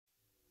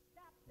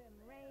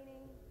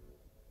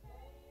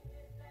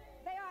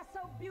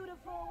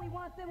beautiful, we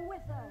want them with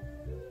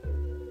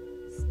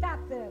us. Stop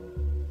them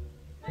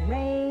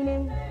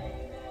raining.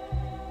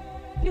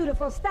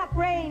 Beautiful, stop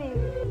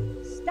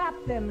raining. Stop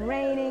them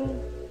raining.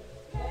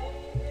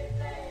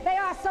 They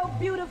are so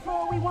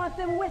beautiful, we want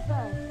them with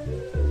us.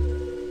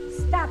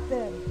 Stop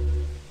them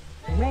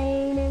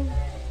raining.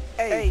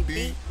 Hey,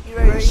 B, you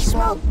ready to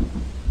smoke?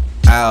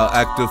 I'll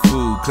act a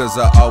fool, cause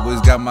I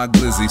always got my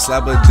glizzy.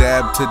 Slab a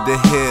dab to the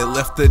head,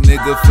 left the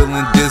nigga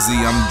feeling dizzy.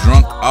 I'm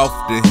drunk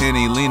off the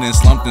Henny, leaning,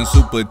 slumped and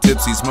super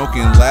tipsy.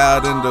 Smoking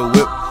loud in the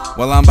whip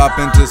while I'm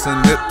bopping to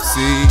some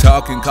Nipsy.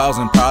 Talking,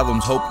 causing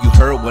problems, hope you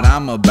heard what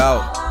I'm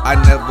about. I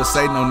never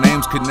say no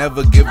names, could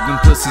never give them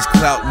pussies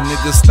clout.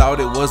 Niggas thought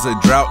it was a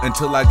drought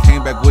until I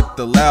came back with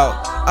the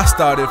lout. I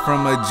started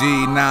from a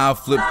G, now I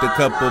flipped a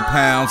couple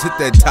pounds. Hit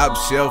that top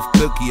shelf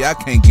cookie, I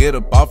can't get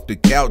up off the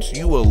couch.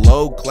 You a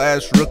low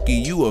class rookie,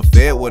 you a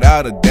fed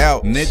without a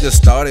doubt. Niggas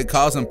started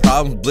causing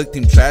problems,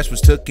 Blicked-Em trash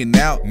was tooken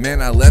out.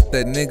 Man, I left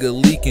that nigga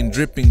leaking,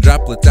 dripping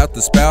droplets out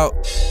the spout.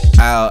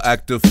 I'll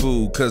act a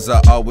fool, cause I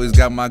always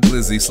got my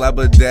glizzy. Slab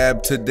a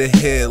dab to the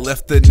head,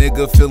 left the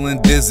nigga feeling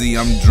dizzy.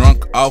 I'm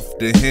drunk off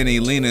the Henny,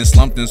 leaning,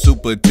 slumped and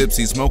super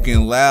tipsy.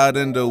 Smoking loud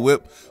in the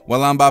whip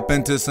while I'm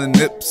bopping to some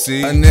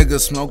Nipsy. A nigga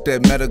smoke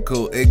that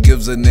medical, it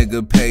gives a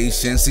nigga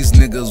patience. These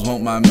niggas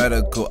want my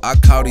medical, I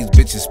call these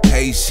bitches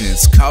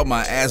patience. Call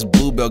my ass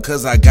bluebell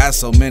cause I got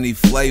so many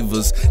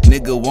flavors.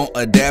 Nigga want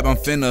a dab, I'm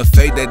finna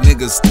fade that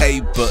nigga's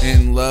taper.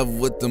 In love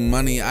with the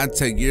money, I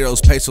take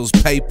euros, pesos,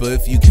 paper.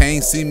 If you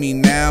can't see me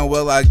now,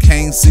 well I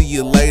can't see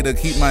you later.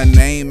 Keep my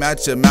name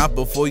out your mouth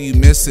before you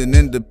missing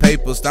in the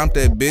paper. Stomp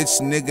that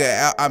bitch nigga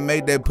out, I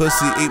made that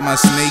pussy eat my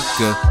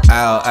sneaker.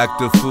 I'll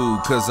act a fool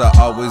cause I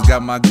always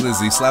got my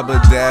glizzy. Slab a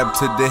dab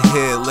to the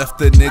head, left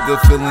the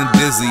nigga feeling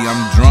dizzy.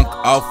 I'm drunk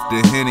off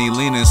the Henny,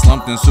 leaning,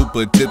 slumped and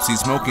super tipsy.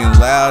 Smoking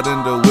loud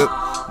in the whip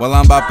while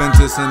I'm bopping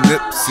to some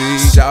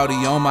Nipsy.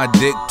 Shawty on my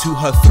dick to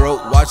her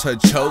throat, watch her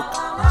choke.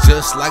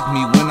 Just like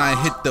me when I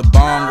hit the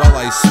bong while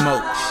I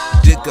smoke.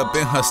 Dick up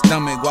in her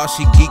stomach while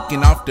she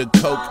geeking off the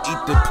coke.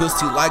 Eat the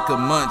pussy like a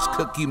munch,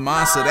 Cookie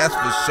Monster, that's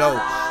for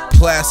sure.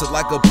 Placid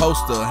like a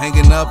poster,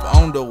 hanging up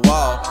on the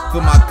wall.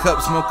 Fill my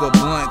cup, smoke a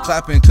blunt,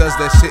 clapping cause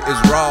that shit is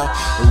raw.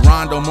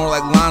 Rondo more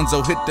like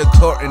Lonzo, hit the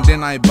court and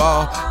then I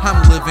ball. I'm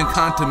living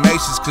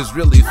contumacious cause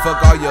really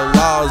fuck all your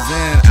laws.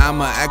 And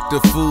I'ma act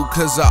a fool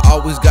cause I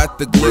always got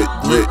the glit.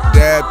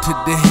 Dab to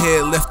the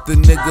head, left the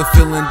nigga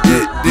feeling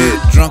dit.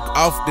 Drunk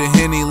off the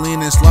Henny,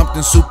 leaning, slumped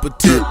and super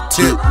tip.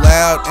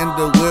 Loud in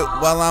the whip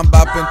while I'm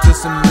bopping to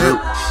some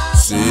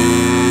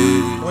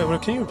Nipsy.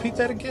 Wait, can you repeat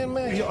that again,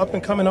 man? You up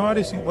and coming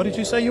artist, what did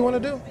you say you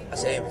want to do? I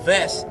said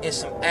invest in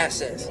some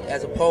assets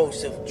as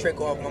opposed to trick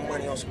off my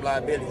money on some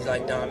liabilities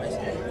like diamonds.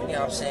 You know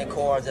what I'm saying?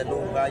 Cars that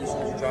lose value as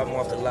soon as you drive them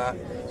off the lot.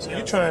 So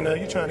you're trying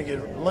to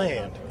get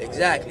land.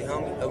 Exactly,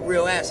 homie. A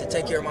real asset.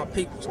 Take care of my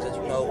peoples, cause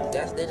you know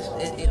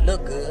it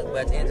look good,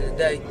 but at the end of the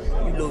day,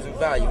 you losing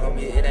value,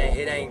 homie.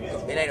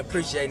 It ain't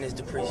appreciating, it's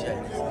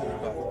depreciating.